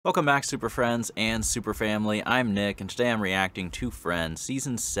Welcome back, Super Friends and Super Family. I'm Nick, and today I'm reacting to Friends,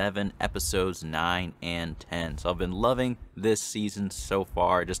 Season 7, Episodes 9 and 10. So I've been loving this season so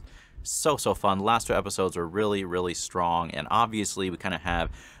far. Just so fun. The last two episodes are really strong, and obviously we kind of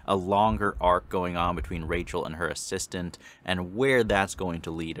have a longer arc going on between Rachel and her assistant, and where that's going to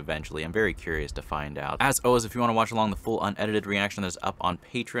lead eventually. I'm very curious to find out. As always, if you want to watch along the full unedited reaction, that's up on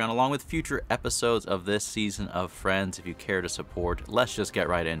Patreon, along with future episodes of this season of Friends if you care to support. Let's just get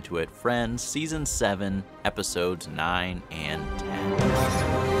right into it. Friends, Season 7, Episodes 9 and 10.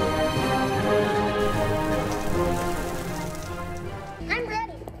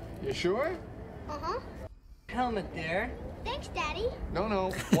 You sure? Uh-huh. Helmet there. Thanks, Daddy.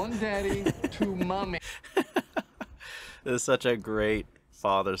 No. One daddy, two mommy. This is such a great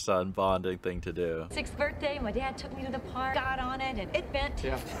father-son bonding thing to do. 6th birthday, my dad took me to the park, got on it, and it bent.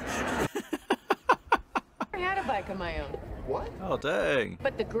 Yeah. I had a bike of my own. What? Oh, dang.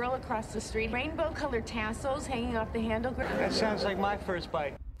 But the girl across the street, rainbow-colored tassels hanging off the handle. That sounds like my first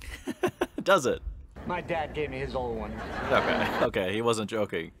bike. Does it? My dad gave me his old one. Okay, he wasn't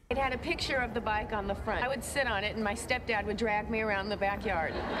joking. It had a picture of the bike on the front. I would sit on it, and my stepdad would drag me around the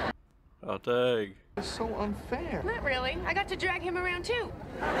backyard. Oh, dang. It's so unfair. Not really. I got to drag him around, too.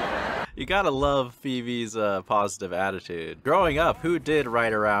 You gotta love Phoebe's positive attitude. Growing up, who did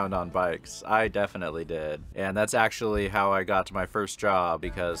ride around on bikes? I definitely did. And that's actually how I got to my first job,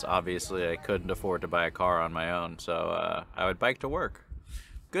 because obviously I couldn't afford to buy a car on my own, so I would bike to work.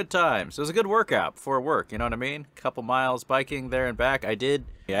 Good times. It was a good workout before work, you know what I mean? Couple miles biking there and back. I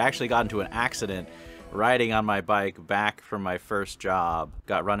actually got into an accident riding on my bike back from my first job.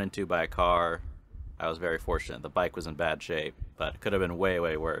 Got run into by a car. I was very fortunate. The bike was in bad shape, but it could have been way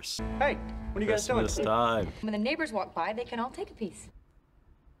worse. Hey, what are you guys doing? Christmas time. When the neighbors walk by, they can all take a piece.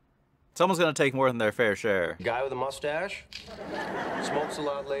 Someone's gonna take more than their fair share. Guy with a mustache, smokes a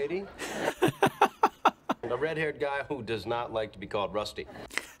lot lady, and a red-haired guy who does not like to be called Rusty.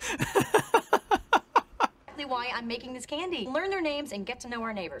 Exactly why I'm making this candy. Learn their names and get to know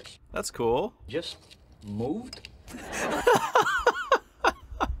our neighbors. That's cool. Just moved?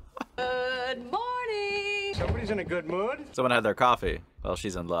 Good morning. Somebody's in a good mood. Someone had their coffee. Well,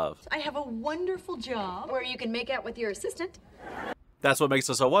 she's in love. I have a wonderful job where you can make out with your assistant. That's what makes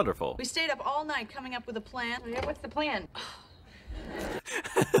us so wonderful. We stayed up all night coming up with a plan. Yeah, what's the plan?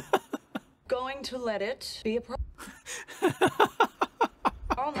 Going to let it be a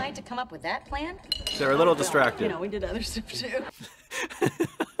All night to come up with that plan? They're a little distracted. You know, we did other stuff too.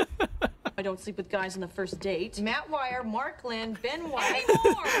 I don't sleep with guys on the first date. Matt Wire, Mark Lynn, Ben White.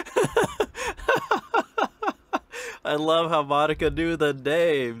 I love how Monica knew the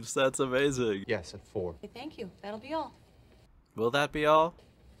names. That's amazing. Yes, at 4. Okay, thank you. That'll be all. Will that be all?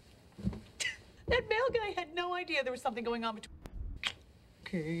 That mail guy had no idea there was something going on between.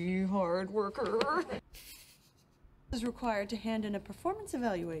 Okay, hard worker. Is required to hand in a performance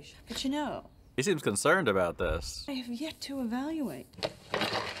evaluation. But you know, He seems concerned about this. I have yet to evaluate.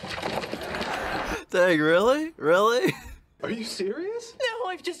 Dang, really? Really? Are you serious? No,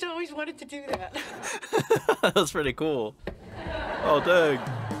 I've just always wanted to do that. That's pretty cool. Oh, dang.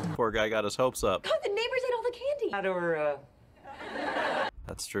 Poor guy got his hopes up. God, the neighbors ate all the candy. Or,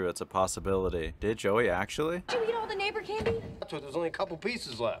 That's true, it's a possibility. Did Joey actually? Did you eat all the neighbor candy? That's what, there's only a couple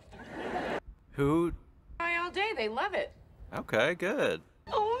pieces left. Who? Try all day. They love it. Okay, good.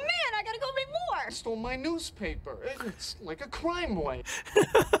 Oh man, I gotta go make more. I stole my newspaper. It's like a crime wave.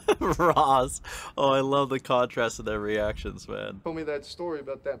 Ross. Oh, I love the contrast in their reactions, man. Told me that story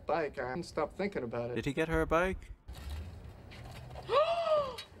about that bike. I haven't stopped thinking about it. Did he get her a bike?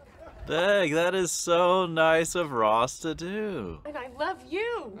 Dang, that is so nice of Ross to do. And I love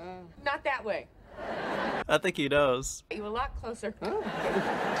you. Not that way. I think he knows. You a lot closer.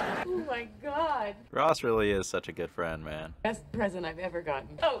 Oh my God. Ross really is such a good friend, man. Best present I've ever gotten.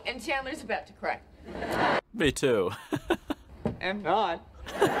 Oh, and Chandler's about to cry. Me too. am not.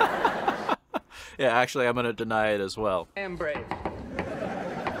 Yeah, actually, I'm gonna deny it as well. Am brave.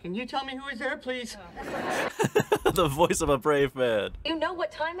 Can you tell me who is there, please? The voice of a brave man. You know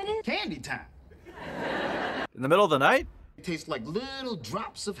what time it is? Candy time. In the middle of the night? It tastes like little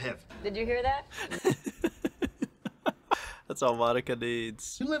drops of heaven. Did you hear that? That's all Monica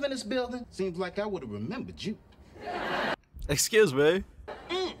needs. You live in this building? Seems like I would have remembered you. Excuse me.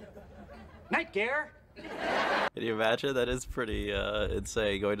 Night, Gare. Can you imagine? That is pretty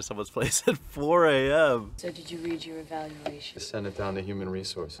insane, going to someone's place at 4 a.m. So did you read your evaluation? Send it down to human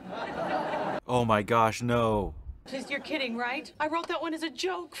resource. Oh my gosh, no. Please, you're kidding, right? I wrote that one as a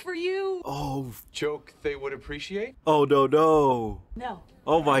joke for you. Oh, Joke they would appreciate? oh no. No.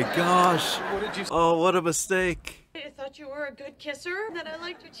 Oh my gosh. What did you say? Oh, what a mistake. I thought you were a good kisser, that I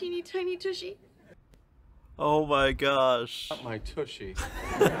liked your teeny tiny tushy. Oh my gosh. Not my tushy.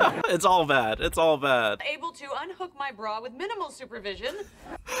 It's all bad. It's all bad. Able to unhook my bra with minimal supervision.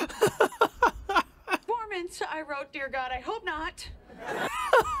 Performance, I wrote, dear God, I hope not.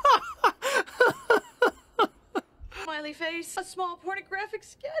 Smiley face, a small pornographic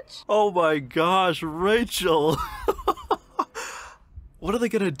sketch. Oh my gosh, Rachel. What are they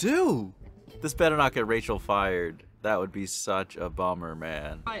gonna do? This better not get Rachel fired. That would be such a bummer,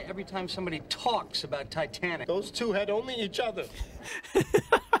 man. Every time somebody talks about Titanic. Those two had only each other.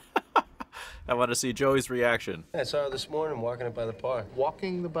 I want to see Joey's reaction. I saw her this morning walking up by the park.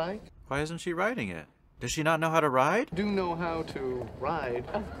 Walking the bike? Why isn't she riding it? Does she not know how to ride? Do know how to ride.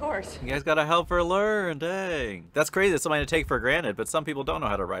 Of course. You guys gotta help her learn, dang. That's crazy, it's something to take for granted, but some people don't know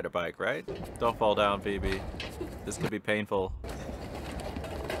how to ride a bike, right? Don't fall down, Phoebe. This could be painful.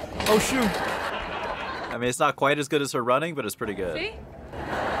 Oh shoot! I mean, it's not quite as good as her running, but it's pretty good. See?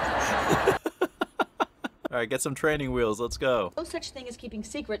 Alright, get some training wheels, let's go. No such thing as keeping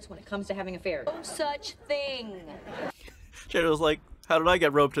secrets when it comes to having affairs. No such thing. Jada was like, how did I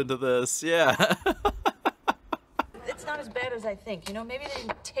get roped into this? Yeah. It's not as bad as I think. You know, maybe they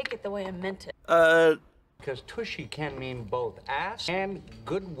didn't take it the way I meant it. Because tushy can mean both ass and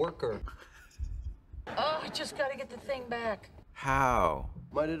good worker. Oh, I just gotta get the thing back. How?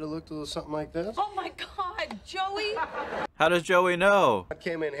 Might it have looked a little something like this? Oh my God, Joey! How does Joey know? That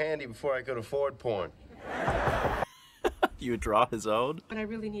came in handy before I could afford porn. You would draw his own? But I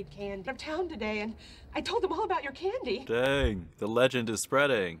really need candy. I'm town today, and I told them all about your candy. Dang, the legend is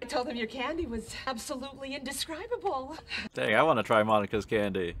spreading. I told them your candy was absolutely indescribable. Dang, I want to try Monica's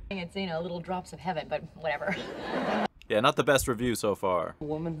candy. It's, you know, little drops of heaven, but whatever. Yeah, not the best review so far. A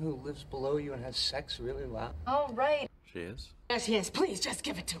woman who lives below you and has sex really loud. Oh, right. She is. Yes, yes, please, just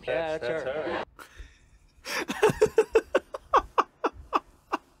give it to me. Yeah, that's her.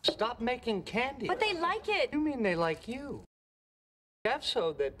 Stop making candy. But they like it. You mean they like you? Have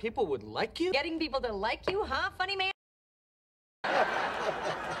so that people would like you? Getting people to like you, huh, funny man?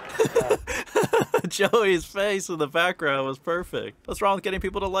 Joey's face in the background was perfect. What's wrong with getting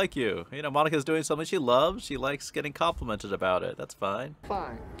people to like you? You know, Monica's doing something she loves. She likes getting complimented about it. That's fine.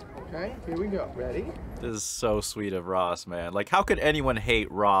 Fine. Okay, here we go. Ready? This is so sweet of Ross, man. Like, how could anyone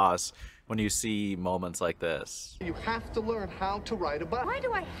hate Ross when you see moments like this? You have to learn how to ride a bike. Why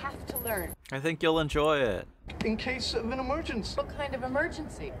do I have to learn? I think you'll enjoy it. In case of an emergency. What kind of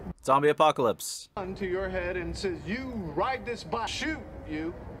emergency? Zombie apocalypse. Onto your head and says, you ride this bike. Shoot,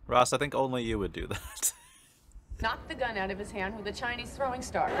 you. Ross, I think only you would do that. Knocked the gun out of his hand with a Chinese throwing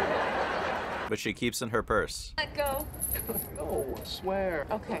star. But she keeps in her purse. Let go. No, I swear.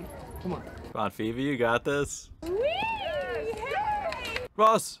 Okay. Come on. Come on, Phoebe, you got this. Whee! Hey!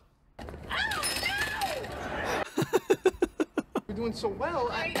 Ross! You're doing so well.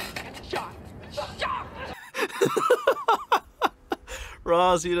 I am shocked. Shocked!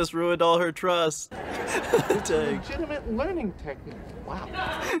 Ross, you just ruined all her trust. Dang. Legitimate learning technique. Wow.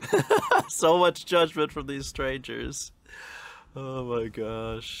 So much judgment from these strangers. Oh my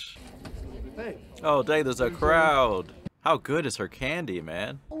gosh. Hey, Oh, dang, there's a crowd. How good is her candy,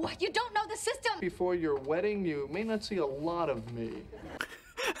 man? What? You don't know the system. before your wedding, you may not see a lot of me.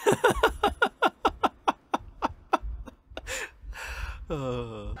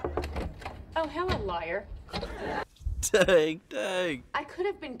 Oh, hello, liar. Dang, dang. I could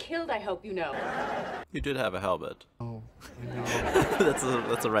have been killed, I hope you know. You did have a helmet. Oh, I know.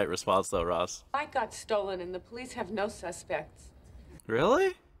 That's a right response though, Ross. I got stolen and the police have no suspects.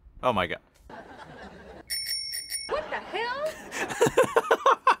 Really? Oh my god. What the hell?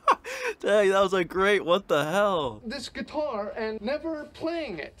 Dang, that was a great what the hell. This guitar and never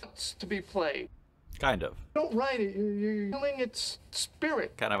playing it. It's to be played. Kind of. Don't write it. You're killing its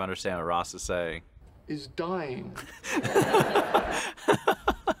spirit. Kind of understand what Ross is saying. Is dying.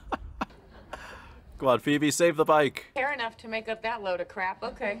 Come on, Phoebe, save the bike. Care enough to make up that load of crap.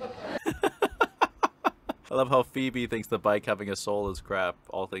 Okay. I love how Phoebe thinks the bike having a soul is crap,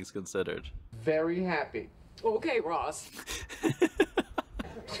 all things considered. Very happy. Okay, Ross.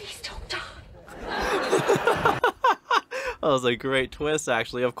 Please don't die. That was a great twist,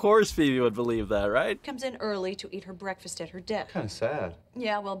 actually. Of course Phoebe would believe that, right? Comes in early to eat her breakfast at her desk. Kind of sad.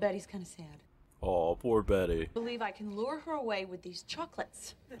 Yeah, well, Betty's kind of sad. Oh, poor Betty. Believe I can lure her away with these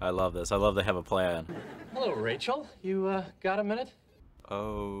chocolates. I love this. I love they have a plan. Hello, Rachel. You, got a minute?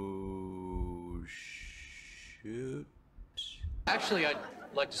 Oh, shoot. Actually, I'd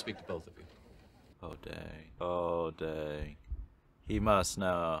like to speak to both of you. Oh, dang. Oh, dang. He must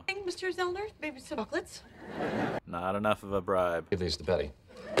know. Hey, Mr. Zellner, maybe some chocolates? Not enough of a bribe. Give these to Betty.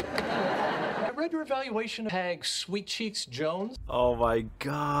 I read your evaluation of Hag Sweet Cheeks Jones. Oh my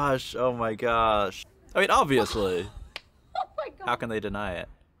gosh. Oh my gosh. I mean, obviously. Oh my God. How can they deny it?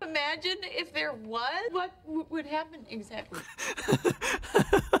 Imagine if there was. What would happen exactly?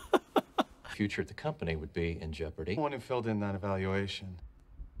 Future of the company would be in jeopardy. One who filled in that evaluation.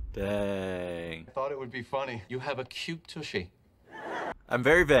 Dang. I thought it would be funny. You have a cute tushy. I'm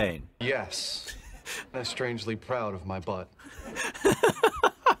very vain. Yes. I'm strangely proud of my butt.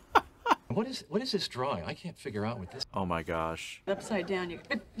 What is this drawing? I can't figure out what this. Oh my gosh. Upside down. You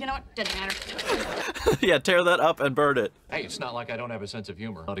know what? Doesn't matter. Yeah, tear that up and burn it. Hey, it's not like I don't have a sense of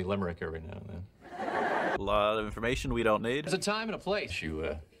humor. Naughty limerick every now and then. A lot of information we don't need. There's a time and a place.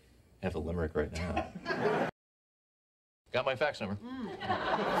 You have a limerick right now. Got my fax number.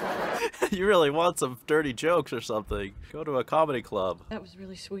 You really want some dirty jokes or something? Go to a comedy club. That was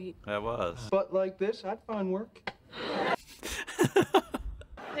really sweet. That was. But like this, I'd find work.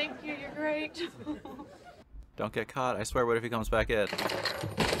 Thank you. You're great. Don't get caught. I swear, what if he comes back in?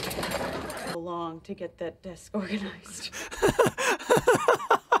 Long to get that desk organized.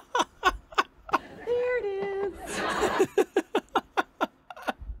 There it is.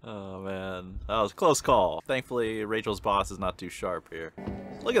 Oh man, that was a close call. Thankfully, Rachel's boss is not too sharp here.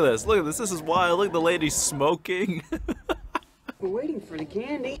 Look at this, look at this, this is wild. Look at the lady smoking. We're waiting for the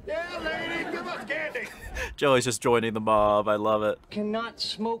candy. Yeah, lady, give us candy. Joey's just joining the mob, I love it. Cannot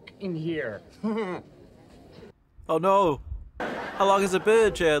smoke in here. Oh no, how long has it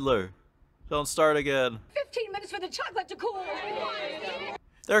been, Chandler? Don't start again. 15 minutes for the chocolate to cool.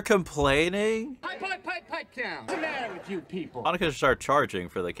 They're complaining? Pipe down. What's the matter with you people? Monica should start charging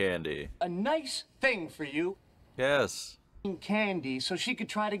for the candy. A nice thing for you. Yes. Candy, so she could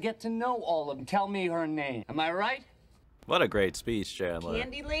try to get to know all of them. Tell me her name. Am I right? What a great speech, Chandler.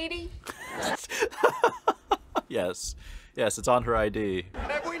 Candy lady? Yes. Yes, it's on her ID.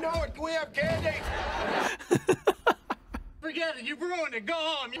 If we know it, can we have candy? Forget it. You've ruined it. Go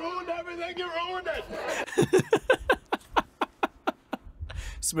home. You ruined everything, you ruined it.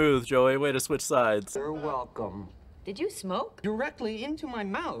 Smooth, Joey. Way to switch sides. You're welcome. Did you smoke? Directly into my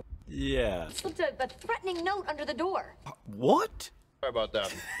mouth. Yeah. Left a threatening note under the door. What? Sorry about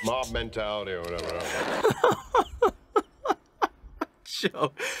that. Mob mentality or whatever.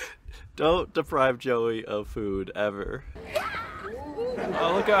 Joe, don't deprive Joey of food ever.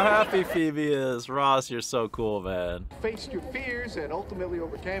 Oh, look how happy Phoebe is. Ross, you're so cool, man. Faced your fears and ultimately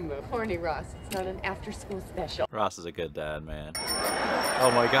overcame them. Horny Ross. It's not an after-school special. Ross is a good dad, man.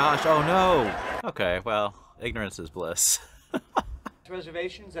 Oh my gosh, oh no. Okay, well, ignorance is bliss.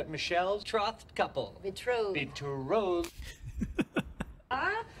 Reservations at Michelle's betrothed couple. Betrothed. Betrothed.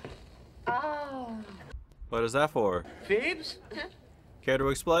 Oh. What is that for? Phoebes? Care to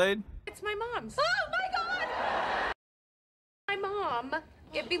explain? It's my mom's. Oh my God! My mom.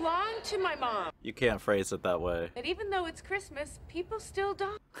 It belonged to my mom. You can't phrase it that way. But even though it's Christmas, people still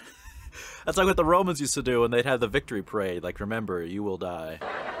die. That's like what the Romans used to do when they'd have the victory parade. Like, remember, you will die.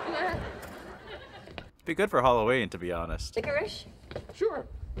 Be good for Halloween, to be honest. Licorice? Sure.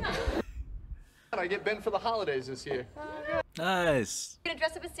 I get Ben for the holidays this year. Nice. You gonna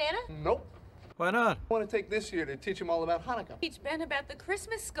dress up as Santa? Nope. Why not? I want to take this year to teach him all about Hanukkah. Teach Ben about the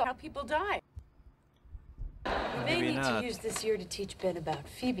Christmas skull, how people die. You may Maybe need not. to use this year to teach Ben about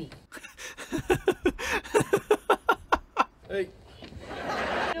Phoebe. Hey,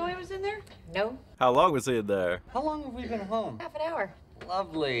 You know I was in there? No? How long was he in there? How long have we been home? Half an hour.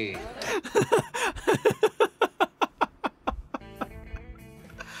 Lovely.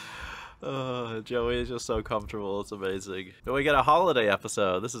 Joey is just so comfortable. It's amazing. But we get a holiday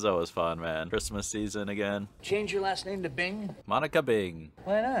episode. This is always fun, man. Christmas season again. Change your last name to Bing? Monica Bing.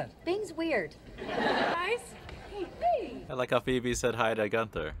 Why not? Bing's weird. Guys, hey. I like how Phoebe said hi to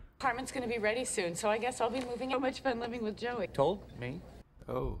Gunther. Apartment's gonna be ready soon, so I guess I'll be moving. So much fun living with Joey. Told me.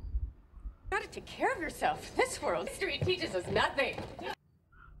 Oh. You gotta take care of yourself. This world, history teaches us nothing.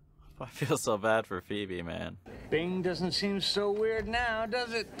 I feel so bad for Phoebe, man. Bing doesn't seem so weird now,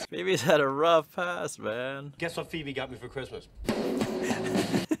 does it? Phoebe's had a rough past, man. guess what Phoebe got me for Christmas?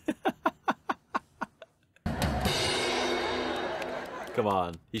 Come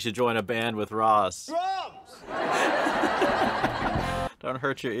on. You should join a band with Ross. Drums! Don't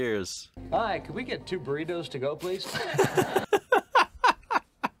hurt your ears. Hi, could we get 2 burritos to go, please?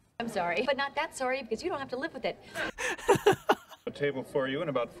 I'm sorry, but not that sorry because you don't have to live with it. A table for you in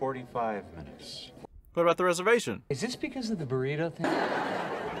about 45 minutes. What about the reservation? Is this because of the burrito thing?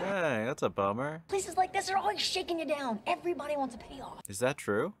 Dang, that's a bummer. Places like this are always shaking you down. Everybody wants a payoff. Is that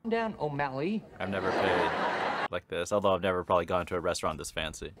true? Down O'Malley. I've never paid like this, although I've never probably gone to a restaurant this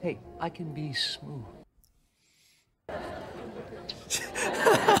fancy. Hey, I can be smooth.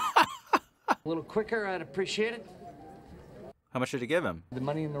 A little quicker, I'd appreciate it. How much did you give him? The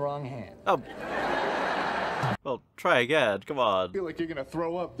money in the wrong hand. Oh. Well, try again. Come on. Feel like you're gonna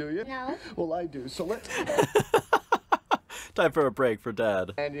throw up, do you? No. Well, I do. So let's. Time for a break for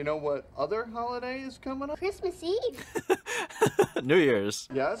Dad. And you know what other holiday is coming up? Christmas Eve. New Year's.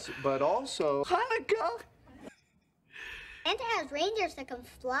 Yes, but also Hanukkah. Santa has reindeers that can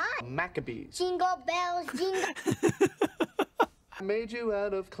fly. Maccabees. Jingle bells, jingle. I made you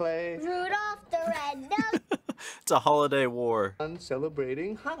out of clay. Rudolph the red-nosed. It's a holiday war. I'm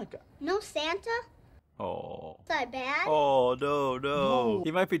celebrating Hanukkah. No Santa? Oh. Is that bad? Oh, no.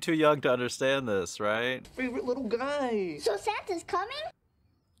 He might be too young to understand this, right? Favorite little guy. So Santa's coming?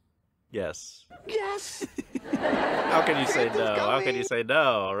 Yes. Yes. How can you say no? How can you say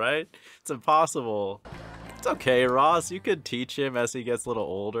no, right? It's impossible. It's okay, Ross. You could teach him as he gets a little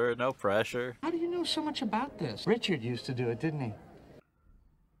older. No pressure. How do you know so much about this? Richard used to do it, didn't he?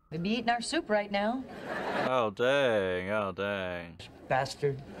 We'd be eating our soup right now. Oh, dang. Oh, dang.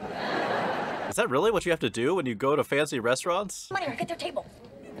 Bastard. Is that really what you have to do when you go to fancy restaurants? Money, we'll get their table.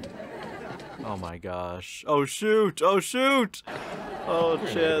 Oh my gosh. Oh shoot! Oh shoot! Oh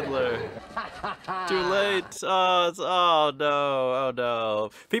Chandler. Too late. Oh no. Oh no.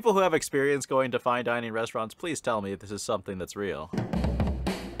 People who have experience going to fine dining restaurants, please tell me if this is something that's real.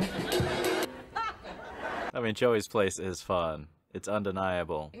 I mean, Joey's place is fun. It's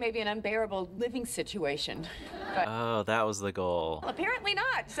undeniable. Maybe an unbearable living situation. But Oh, that was the goal. apparently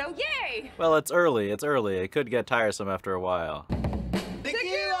not, so yay! Well, it's early. It's early. It could get tiresome after a while.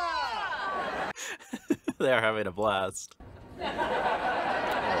 They are having a blast.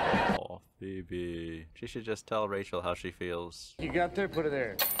 Oh, Phoebe. She should just tell Rachel how she feels. You got there, put it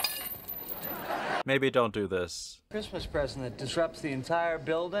there. Maybe don't do this. Christmas present that disrupts the entire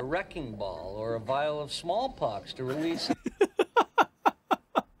building. A wrecking ball or a vial of smallpox to release.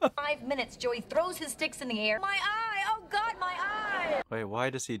 5 minutes, Joey throws his sticks in the air. My eye! Oh God, my eye! Wait, why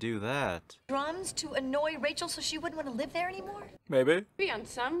does he do that? Drums to annoy Rachel so she wouldn't want to live there anymore? Maybe. Be on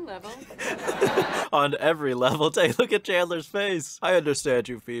some level. On every level. Take look at Chandler's face. I understand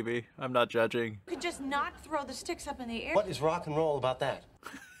you, Phoebe. I'm not judging. You could just not throw the sticks up in the air. What is rock and roll about that?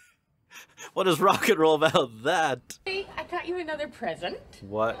 What is rock and roll about that? Hey, I got you another present.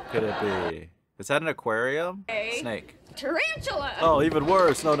 What could it be? Is that an aquarium? Hey. Snake. Tarantula! Oh, even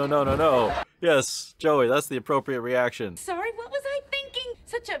worse. No, no, no, no, no. Yes, Joey, that's the appropriate reaction. Sorry, what was I thinking?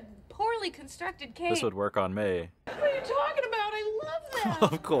 Such a poorly constructed cake. This would work on me. What are you talking about? I love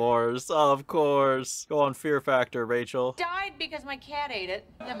that. Of course, of course. Go on Fear Factor, Rachel. Died because my cat ate it.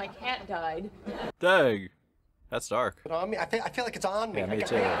 Yeah, my cat died. Dang. That's dark. But on me? I feel like it's on me. Yeah, me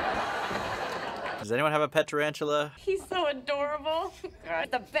too. Does anyone have a pet tarantula? He's so adorable.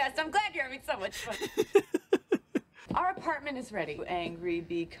 The best. I'm glad you're having so much fun. Our apartment is ready. Angry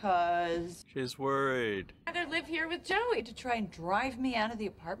because She's worried. I'd rather live here with Joey. to try and drive me out of the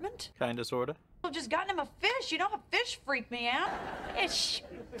apartment? Kinda, sorta. I've just gotten him a fish. You know how fish freak me out? Fish.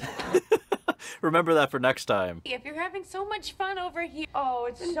 Remember that for next time. If you're having so much fun over here. Oh,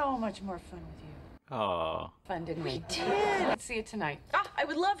 it's so much more fun with you. Aw. Fun, didn't we? Did. Let's see you tonight. Ah, I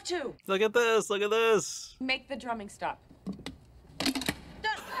would love to. Look at this, look at this. Make the drumming stop.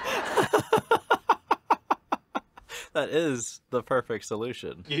 That is the perfect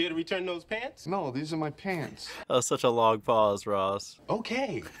solution. You here to return those pants? No, these are my pants. That was such a long pause, Ross.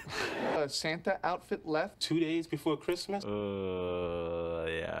 Okay. Santa outfit left. 2 days before Christmas?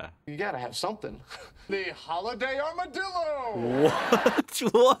 Yeah. You gotta have something. The holiday armadillo. What?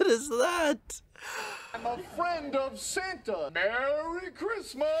 What is that? I'm a friend of Santa. Merry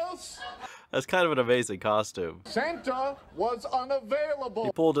Christmas. That's kind of an amazing costume. Santa was unavailable.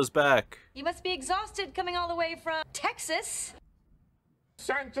 He pulled us back. You must be exhausted coming all the way from Texas.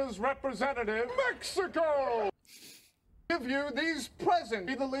 Santa's representative, Mexico. Give you these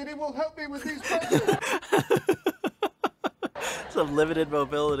presents. The lady will help me with these presents. Some limited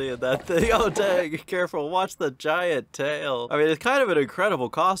mobility in that thing. Oh, dang. Careful. Watch the giant tail. I mean, it's kind of an incredible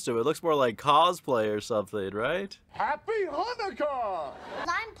costume. It looks more like cosplay or something, right? Happy Hanukkah.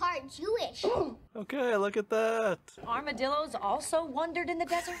 I'm part Jewish. Okay, look at that. Armadillos also wandered in the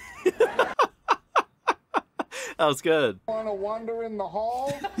desert. That was good. Wanna wander in the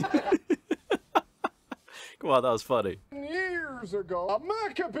hall? Come on, that was funny. Years ago, a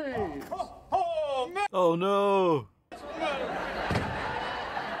Maccabee. Oh, no.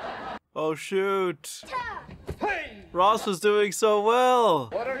 Oh, shoot. Hey, Ross was doing so well.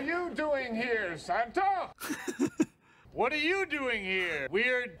 what are you doing here, Santa? What are you doing here,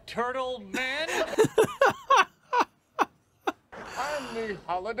 weird turtle man? I'm the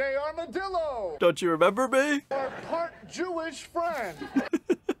holiday armadillo. Don't you remember me? Our part Jewish friend.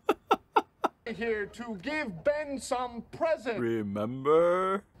 here to give Ben some present.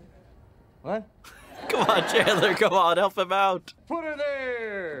 Remember? What? Come on, Chandler, come on, help him out. Put her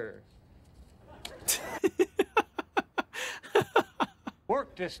there.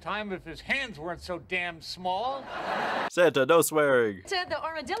 Work this time if his hands weren't so damn small. Santa, no swearing. Said the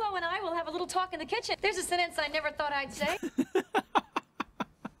armadillo and I will have a little talk in the kitchen. There's a sentence I never thought I'd say.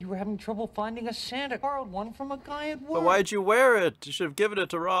 You were having trouble finding a Santa. Borrowed one from a guy at work. But why'd you wear it? You should have given it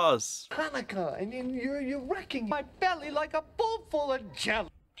to Ross. Hanukkah, and you're wrecking my belly like a bowl full of jelly.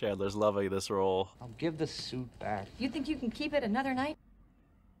 Chandler's loving this role. I'll give the suit back. You think you can keep it another night?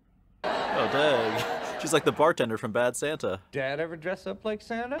 Oh, dang. She's like the bartender from Bad Santa. Dad ever dress up like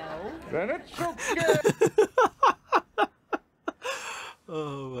Santa? No. Then it's okay.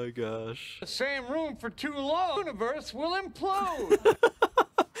 Oh my gosh. The same room for too long. The universe will implode.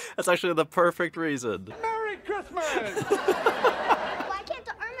 That's actually the perfect reason. Merry Christmas. Why can't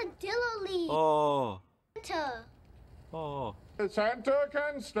the armadillo leave? Oh. Santa. Oh. Santa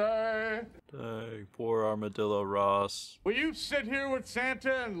can stay. Dang, poor armadillo Ross. Will you sit here with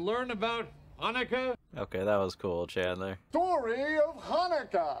Santa and learn about Hanukkah? Okay, that was cool, Chandler. Story of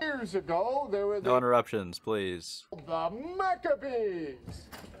Hanukkah. Years ago, there were No interruptions, please. the Maccabees.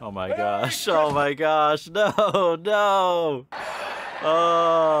 Oh my gosh. Oh my gosh. No, no.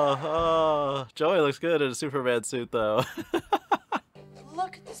 Oh. Joey looks good in a Superman suit, though.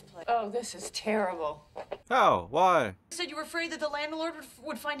 Look at this place. Oh, this is terrible. How? Why? You said you were afraid that the landlord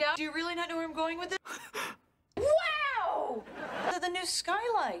would find out. Do you really not know where I'm going with this? Wow! The new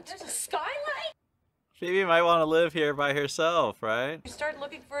skylight. There's a skylight? Phoebe might want to live here by herself, right? You started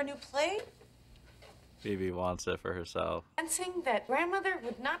looking for a new plate? Phoebe wants it for herself. Sensing that grandmother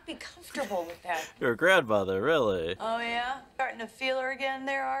would not be comfortable with that. Your grandmother, really? Oh, yeah? Starting to feel her again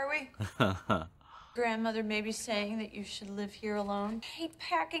there, are we? Grandmother may be saying that you should live here alone. I hate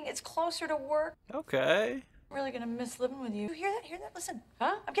packing. It's closer to work. Okay. I'm really gonna miss living with you. You hear that? Hear that? Listen.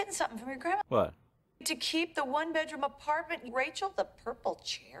 Huh? I'm getting something from your grandma. What? To keep the one-bedroom apartment, Rachel, the purple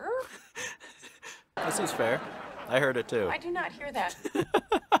chair? This is fair. I heard it too. I do not hear that.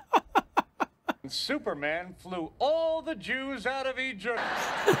 Superman flew all the Jews out of Egypt.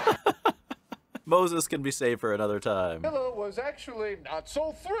 Moses can be saved for another time. Miller was actually not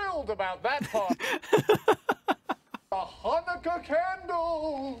so thrilled about that part. The Hanukkah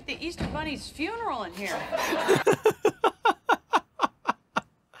candle. The Easter Bunny's funeral in here.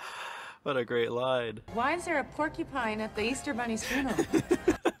 What a great line. Why is there a porcupine at the Easter Bunny's funeral?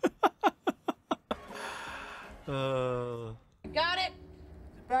 Got it.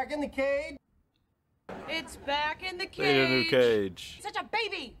 Back in the cage. It's back in the cage. Need a new cage. Such a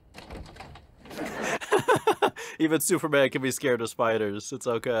baby. Even Superman can be scared of spiders. It's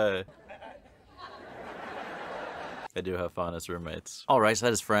okay. I do have fun as roommates. Alright, so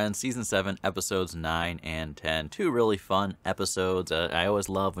that is Friends, Season 7, Episodes 9 and 10. Two really fun episodes. I always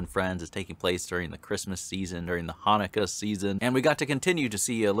love when Friends is taking place during the Christmas season, during the Hanukkah season. And we got to continue to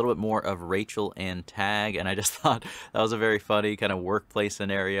see a little bit more of Rachel and Tag, and I just thought that was a very funny kind of workplace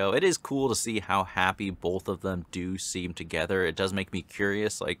scenario. It is cool to see how happy both of them do seem together. It does make me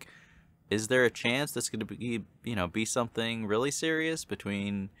curious, like, is there a chance this could be, be something really serious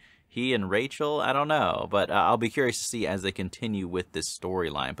between he and Rachel? I don't know, but I'll be curious to see as they continue with this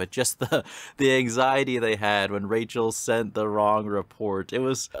storyline. But just the anxiety they had when Rachel sent the wrong report, it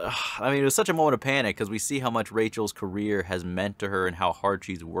was, it was such a moment of panic because we see how much Rachel's career has meant to her and how hard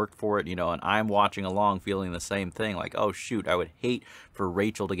she's worked for it, and I'm watching along feeling the same thing, like, oh shoot, I would hate for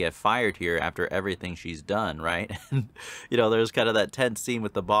Rachel to get fired here after everything she's done, right? And, there's kind of that tense scene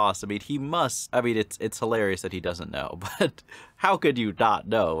with the boss. It's hilarious that he doesn't know, but how could you not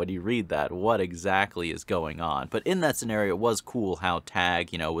know when you read that what exactly is going on? But in that scenario, it was cool how Tag,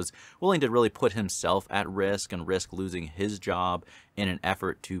 was willing to really put himself at risk and risk losing his job in an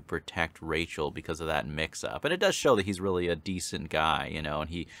effort to protect Rachel because of that mix-up. And it does show that he's really a decent guy, and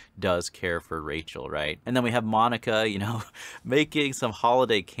he does care for Rachel, right? And then we have Monica, making some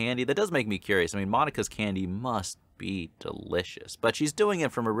holiday candy. That does make me curious. Monica's candy must be delicious, but she's doing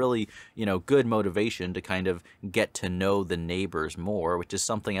it from a really good motivation to kind of get to know the neighbors more, which is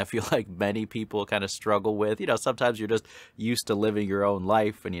something I feel like many people kind of struggle with. Sometimes you're just used to living your own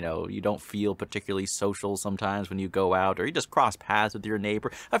life, and you don't feel particularly social sometimes when you go out, or you just cross paths with your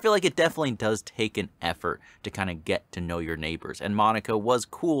neighbor. I feel like it definitely does take an effort to kind of get to know your neighbors, and Monica was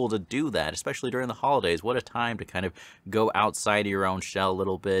cool to do that, especially during the holidays. What a time to kind of go outside of your own shell a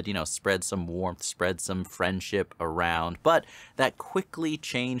little bit, spread some warmth, spread some friendship around around, but that quickly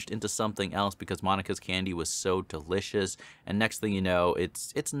changed into something else because Monica's candy was so delicious, and next thing you know,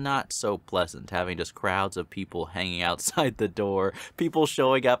 it's not so pleasant having just crowds of people hanging outside the door, people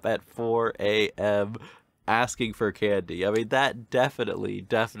showing up at 4 a.m. asking for candy. I mean, that definitely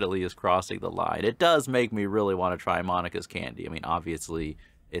is crossing the line. It does make me really want to try Monica's candy. I mean, obviously,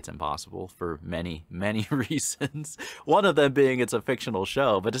 it's impossible for many reasons. One of them being it's a fictional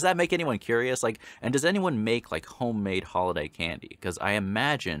show, but does that make anyone curious? Like, and does anyone make like homemade holiday candy? Because I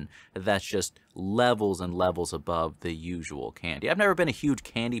imagine that's just levels and levels above the usual candy. I've never been a huge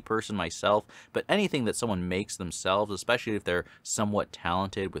candy person myself, but anything that someone makes themselves, especially if they're somewhat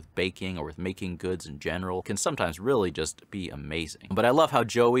talented with baking or with making goods in general, can sometimes really just be amazing. But I love how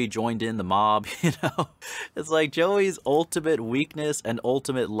Joey joined in the mob, you know? It's like Joey's ultimate weakness and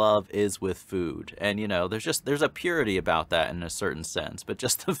ultimate love is with food. And, you know, there's a purity about that in a certain sense, but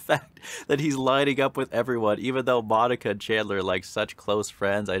just the fact that he's lining up with everyone, even though Monica and Chandler are like such close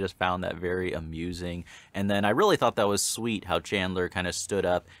friends, I just found that very amusing. And then I really thought that was sweet how Chandler kind of stood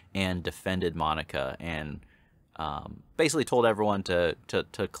up and defended Monica and basically told everyone to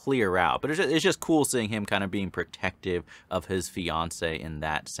clear out. But it's just cool seeing him kind of being protective of his fiance in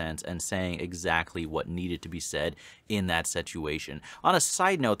that sense and saying exactly what needed to be said in that situation. On a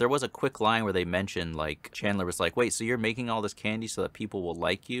side note, there was a quick line where they mentioned, like, Chandler was like, wait, so you're making all this candy so that people will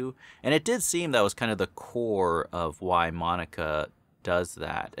like you? And it did seem that was kind of the core of why Monica does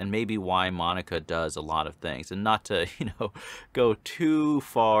that, and maybe why Monica does a lot of things. And not to, you know, go too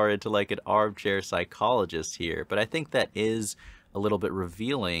far into like an armchair psychologist here, but I think that is a little bit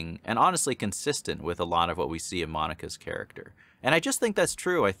revealing and honestly consistent with a lot of what we see in Monica's character. And I just think that's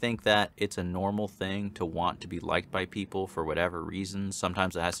true. I think that it's a normal thing to want to be liked by people for whatever reasons.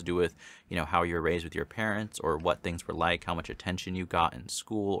 Sometimes it has to do with, you know, how you're raised with your parents or what things were like, how much attention you got in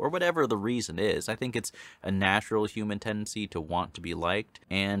school, or whatever the reason is. I think it's a natural human tendency to want to be liked.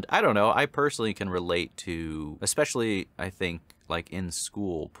 And I don't know, I personally can relate to, especially I think like in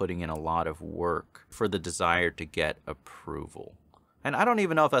school, putting in a lot of work for the desire to get approval. And I don't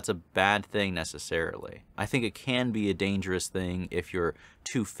even know if that's a bad thing necessarily. I think it can be a dangerous thing if you're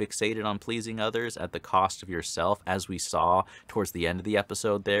too fixated on pleasing others at the cost of yourself, as we saw towards the end of the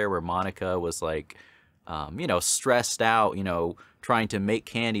episode there, where Monica was like, you know, stressed out, you know, trying to make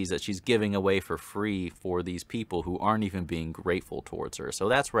candies that she's giving away for free for these people who aren't even being grateful towards her. So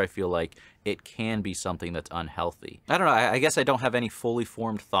that's where I feel like it can be something that's unhealthy. I don't know, I guess I don't have any fully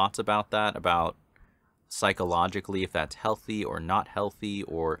formed thoughts about that, about psychologically if that's healthy or not healthy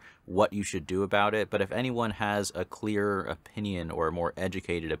or what you should do about it. But if anyone has a clearer opinion or a more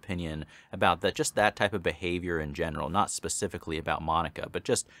educated opinion about that, just that type of behavior in general, not specifically about Monica, but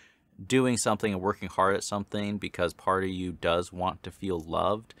just doing something and working hard at something because part of you does want to feel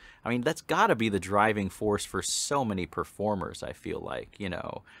loved. I mean, that's got to be the driving force for so many performers, I feel like, you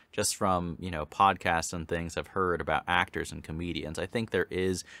know, just from, you know, podcasts and things I've heard about actors and comedians. I think there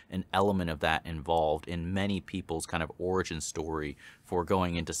is an element of that involved in many people's kind of origin story for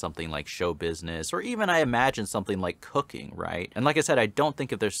going into something like show business, or even I imagine something like cooking, right? And like I said, I don't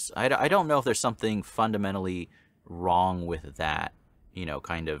think if there's, I don't know if there's something fundamentally wrong with that, you know,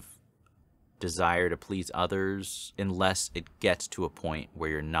 kind of desire to please others, unless it gets to a point where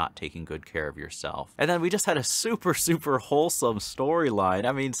you're not taking good care of yourself. And then we just had a super wholesome storyline.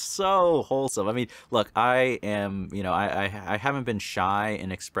 I mean, so wholesome. I mean, look, I am, you know, I haven't been shy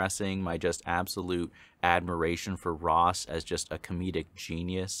in expressing my just absolute admiration for Ross as just a comedic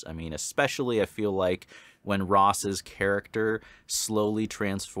genius. I mean, especially I feel like when Ross's character slowly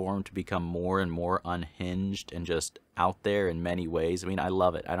transformed to become more and more unhinged and just out there in many ways. I mean, I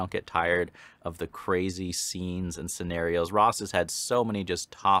love it. I don't get tired of the crazy scenes and scenarios. Ross has had so many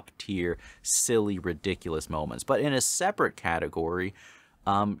just top tier, silly, ridiculous moments. But in a separate category,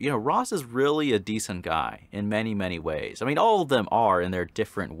 you know, Ross is really a decent guy in many ways. I mean, all of them are in their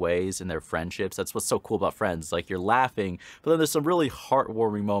different ways in their friendships. That's what's so cool about Friends. Like, you're laughing, but then there's some really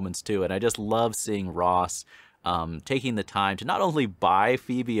heartwarming moments too. And I just love seeing Ross taking the time to not only buy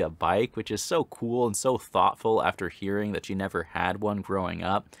Phoebe a bike, which is so cool and so thoughtful after hearing that she never had one growing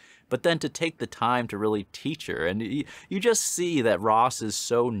up, but then to take the time to really teach her. And you just see that Ross is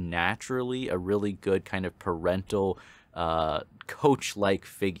so naturally a really good kind of parental coach-like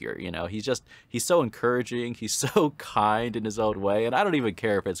figure. You know, he's so encouraging, he's so kind in his own way, and I don't even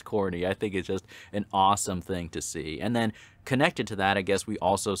care if it's corny. I think it's just an awesome thing to see. And then connected to that, I guess we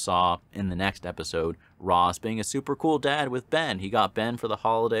also saw in the next episode Ross being a super cool dad with Ben. He got Ben for the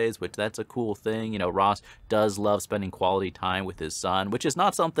holidays, which that's a cool thing. You know, Ross does love spending quality time with his son, which is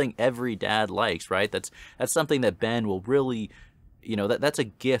not something every dad likes, right? That's something that Ben will really, you know, that's a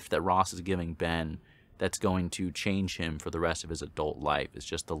gift that Ross is giving Ben that's going to change him for the rest of his adult life. It's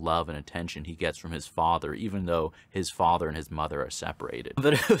just the love and attention he gets from his father, even though his father and his mother are separated.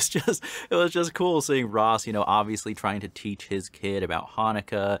 But it was just cool seeing Ross, you know, obviously trying to teach his kid about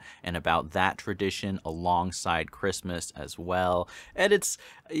Hanukkah and about that tradition alongside Christmas as well. And it's,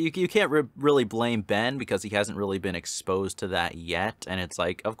 you can't really blame Ben because he hasn't really been exposed to that yet. And it's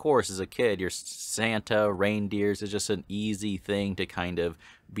like, of course, as a kid, your Santa, reindeers is just an easy thing to kind of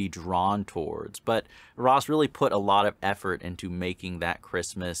be drawn towards. But Ross really put a lot of effort into making that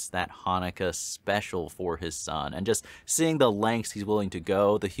Christmas, that Hanukkah special for his son. And just seeing the lengths he's willing to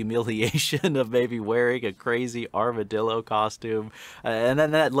go, the humiliation of maybe wearing a crazy armadillo costume. And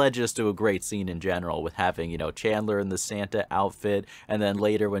then that led just to a great scene in general with having, you know, Chandler in the Santa outfit. And then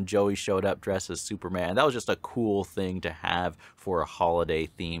later when Joey showed up dressed as Superman, that was just a cool thing to have for a holiday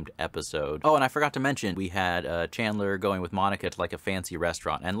themed episode. Oh, and I forgot to mention, we had Chandler going with Monica to like a fancy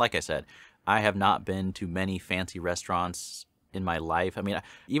restaurant. And like I said, I have not been to many fancy restaurants in my life. I mean,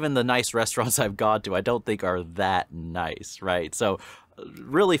 even the nice restaurants I've gone to, I don't think are that nice, right? So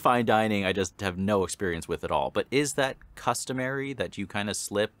really fine dining, I just have no experience with at all. But is that customary that you kind of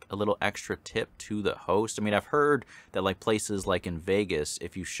slip a little extra tip to the host? I mean, I've heard that like places like in Vegas,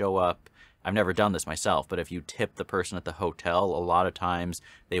 if you show up, I've never done this myself, but if you tip the person at the hotel, a lot of times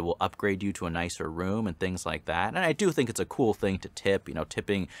they will upgrade you to a nicer room and things like that. And I do think it's a cool thing to tip. You know,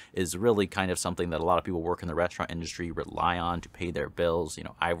 tipping is really kind of something that a lot of people work in the restaurant industry rely on to pay their bills. You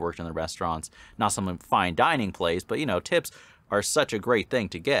know, I've worked in the restaurants, not some fine dining place, but, you know, tips are such a great thing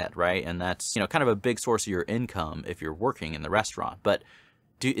to get, right? And that's, you know, kind of a big source of your income if you're working in the restaurant. But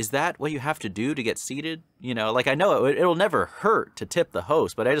is that what you have to do to get seated? You know, like I know it'll never hurt to tip the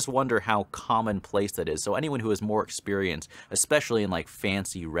host, but I just wonder how commonplace that is. So anyone who has more experience, especially in like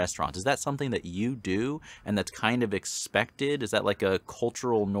fancy restaurants, is that something that you do and that's kind of expected? Is that like a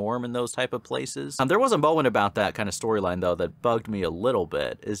cultural norm in those type of places? There was a moment about that kind of storyline though that bugged me a little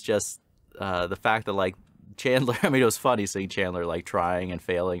bit. Is just the fact that like Chandler, I mean, it was funny seeing Chandler like trying and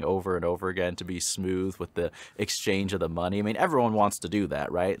failing over and over again to be smooth with the exchange of the money. I mean, everyone wants to do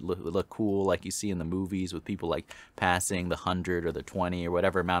that, right? Look cool like you see in the movies with people like passing the 100 or the 20 or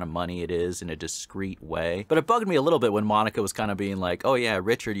whatever amount of money it is in a discreet way. But it bugged me a little bit when Monica was kind of being like, oh yeah,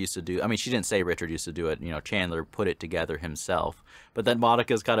 Richard used to do, I mean, she didn't say Richard used to do it, you know, Chandler put it together himself. But then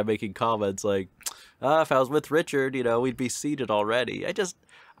Monica's kind of making comments like, if I was with Richard, you know, we'd be seated already.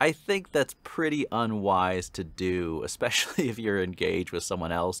 I think that's pretty unwise to do, especially if you're engaged with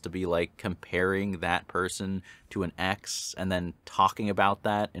someone else, to be like comparing that person to an ex and then talking about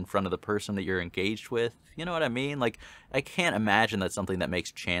that in front of the person that you're engaged with. You know what I mean? Like, I can't imagine that's something that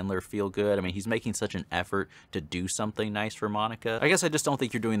makes Chandler feel good. I mean, he's making such an effort to do something nice for Monica. I guess I just don't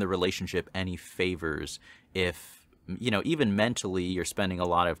think you're doing the relationship any favors if, you know, even mentally, you're spending a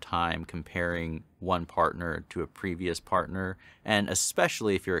lot of time comparing one partner to a previous partner, and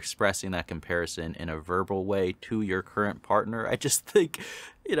especially if you're expressing that comparison in a verbal way to your current partner. I just think,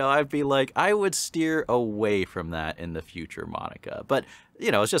 you know, I'd be like, I would steer away from that in the future, Monica. But,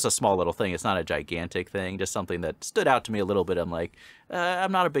 you know, it's just a small little thing. It's not a gigantic thing, just something that stood out to me a little bit. I'm like,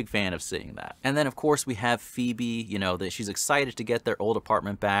 I'm not a big fan of seeing that. And then, of course, we have Phoebe, you know, that she's excited to get their old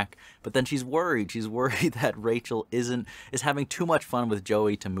apartment back, but then she's worried. She's worried that Rachel is having too much fun with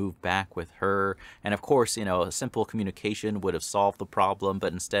Joey to move back with her. And of course, you know, a simple communication would have solved the problem,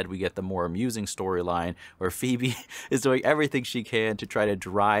 but instead we get the more amusing storyline where Phoebe is doing everything she can to try to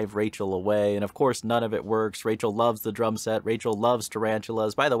drive Rachel away. And of course, none of it works. Rachel loves the drum set. Rachel loves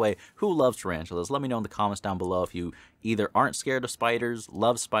tarantulas. By the way, who loves tarantulas? Let me know in the comments down below if you either aren't scared of spiders,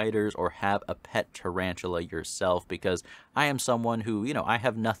 love spiders, or have a pet tarantula yourself, because I am someone who, you know, I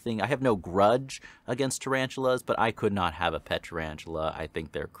have no grudge against tarantulas, but I could not have a pet tarantula. I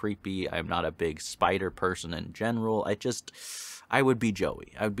think they're creepy. I'm not a big spider person in general. I would be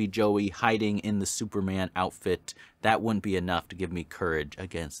Joey. I would be Joey hiding in the Superman outfit. That wouldn't be enough to give me courage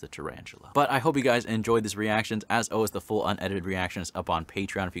against the tarantula. But I hope you guys enjoyed these reactions. As always, the full unedited reaction is up on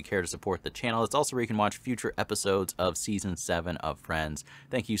Patreon if you care to support the channel. It's also where you can watch future episodes of Season 7 of Friends.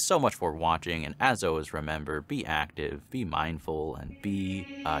 Thank you so much for watching, and as always, remember, be active, be mindful, and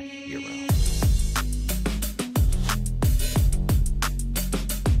be a hero.